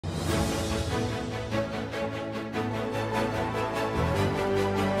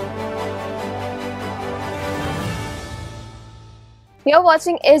You're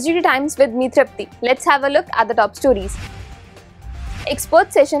watching SGT Times with me, Tripti. Let's have a look at the top stories.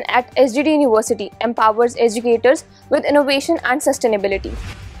 Expert session at SGT University empowers educators with innovation and sustainability.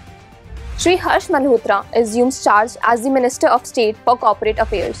 Shri Harsh Malhotra assumes charge as the Minister of State for Corporate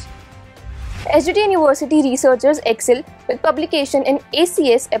Affairs. SGT University researchers excel with publication in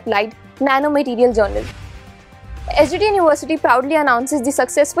ACS Applied Nanomaterial Journal. SGT University proudly announces the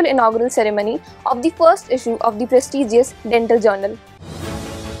successful inaugural ceremony of the first issue of the prestigious Dental Journal.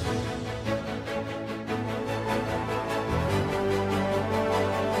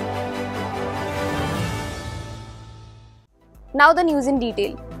 Now the news in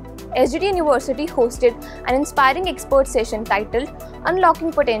detail. SGT University hosted an inspiring expert session titled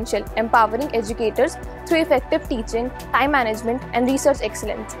Unlocking Potential, Empowering Educators Through Effective Teaching, Time Management and Research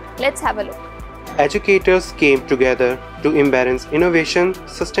Excellence. Let's have a look. Educators came together to embrace innovation,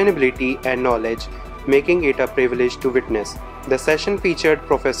 sustainability and knowledge, making it a privilege to witness. The session featured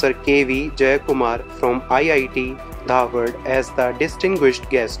Professor K.V. Jayakumar from IIT Dharwad as the distinguished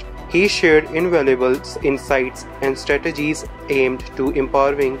guest. He shared invaluable insights and strategies aimed to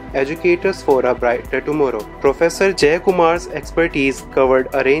empowering educators for a brighter tomorrow. Professor Jayakumar's expertise covered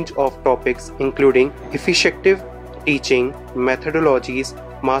a range of topics including effective teaching methodologies,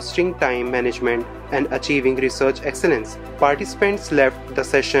 mastering time management, and achieving research excellence. Participants left the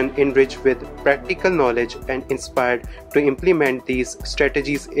session enriched with practical knowledge and inspired to implement these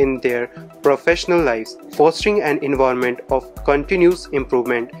strategies in their professional lives, fostering an environment of continuous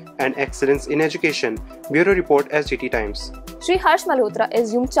improvement and excellence in education. Bureau Report, SGT Times. Shri Harsh Malhotra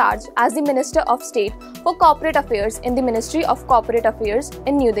assumed charge as the Minister of State for Corporate Affairs in the Ministry of Corporate Affairs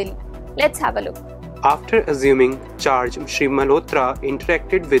in New Delhi. Let's have a look. After assuming charge, Shri Malhotra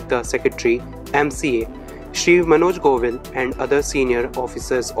interacted with the Secretary, MCA, Shri Manoj Govil and other senior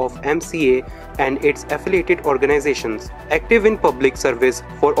officers of MCA and its affiliated organizations. Active in public service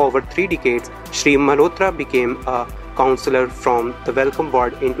for over 3 decades, Shri Malhotra became a councillor from the Welcome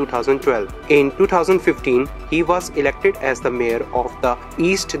Ward in 2012. In 2015, he was elected as the mayor of the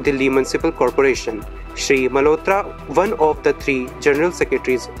East Delhi Municipal Corporation. Shri Malhotra, one of the 3 general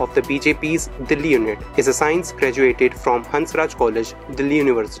secretaries of the BJP's Delhi unit, is a science graduated from Hansraj College, Delhi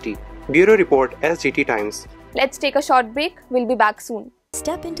University. Bureau Report, SGT Times. Let's take a short break. We'll be back soon.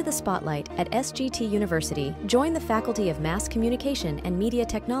 Step into the spotlight at SGT University. Join the Faculty of Mass Communication and Media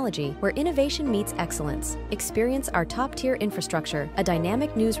Technology, where innovation meets excellence. Experience our top-tier infrastructure, a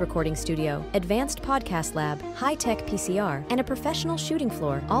dynamic news recording studio, advanced podcast lab, high-tech PCR, and a professional shooting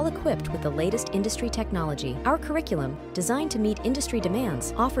floor, all equipped with the latest industry technology. Our curriculum, designed to meet industry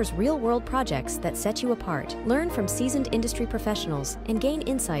demands, offers real-world projects that set you apart. Learn from seasoned industry professionals and gain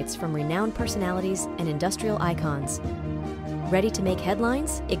insights from renowned personalities and industrial icons. Ready to make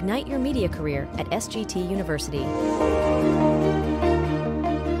headlines? Ignite your media career at SGT University.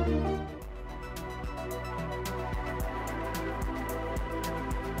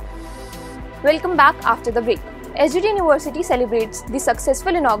 Welcome back after the break. SGT University celebrates the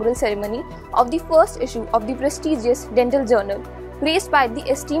successful inaugural ceremony of the first issue of the prestigious Dental Journal, graced by the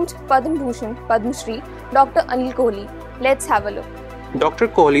esteemed Padma Bhushan Padma Shri Dr. Anil Kohli. Let's have a look. Dr.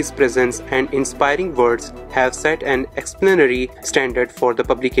 Kohli's presence and inspiring words have set an exemplary standard for the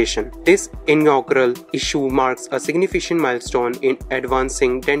publication. This inaugural issue marks a significant milestone in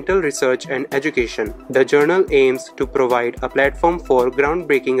advancing dental research and education. The journal aims to provide a platform for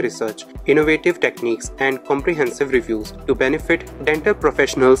groundbreaking research, innovative techniques, and comprehensive reviews to benefit dental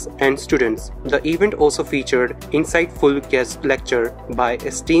professionals and students. The event also featured insightful guest lecture by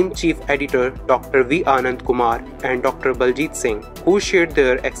esteemed Chief Editor Dr. V. Anand Kumar and Dr. Baljit Singh, who shared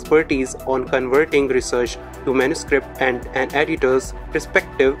their expertise on converting research to manuscript and an editor's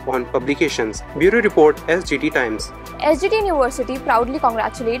perspective on publications. Bureau Report, SGT Times. SGT University proudly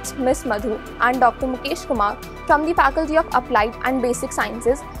congratulates Ms. Madhu and Dr. Mukesh Kumar from the Faculty of Applied and Basic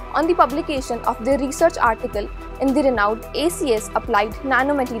Sciences on the publication of their research article in the renowned ACS Applied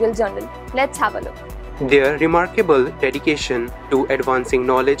Nanomaterial Journal. Let's have a look. Their remarkable dedication to advancing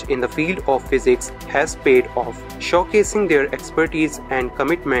knowledge in the field of physics has paid off, showcasing their expertise and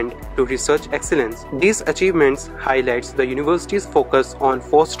commitment to research excellence. These achievements highlights the university's focus on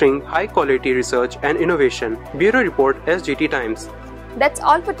fostering high-quality research and innovation. Bureau Report, SGT Times. That's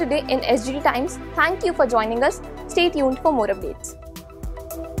all for today in SGT Times. Thank you for joining us. Stay tuned for more updates.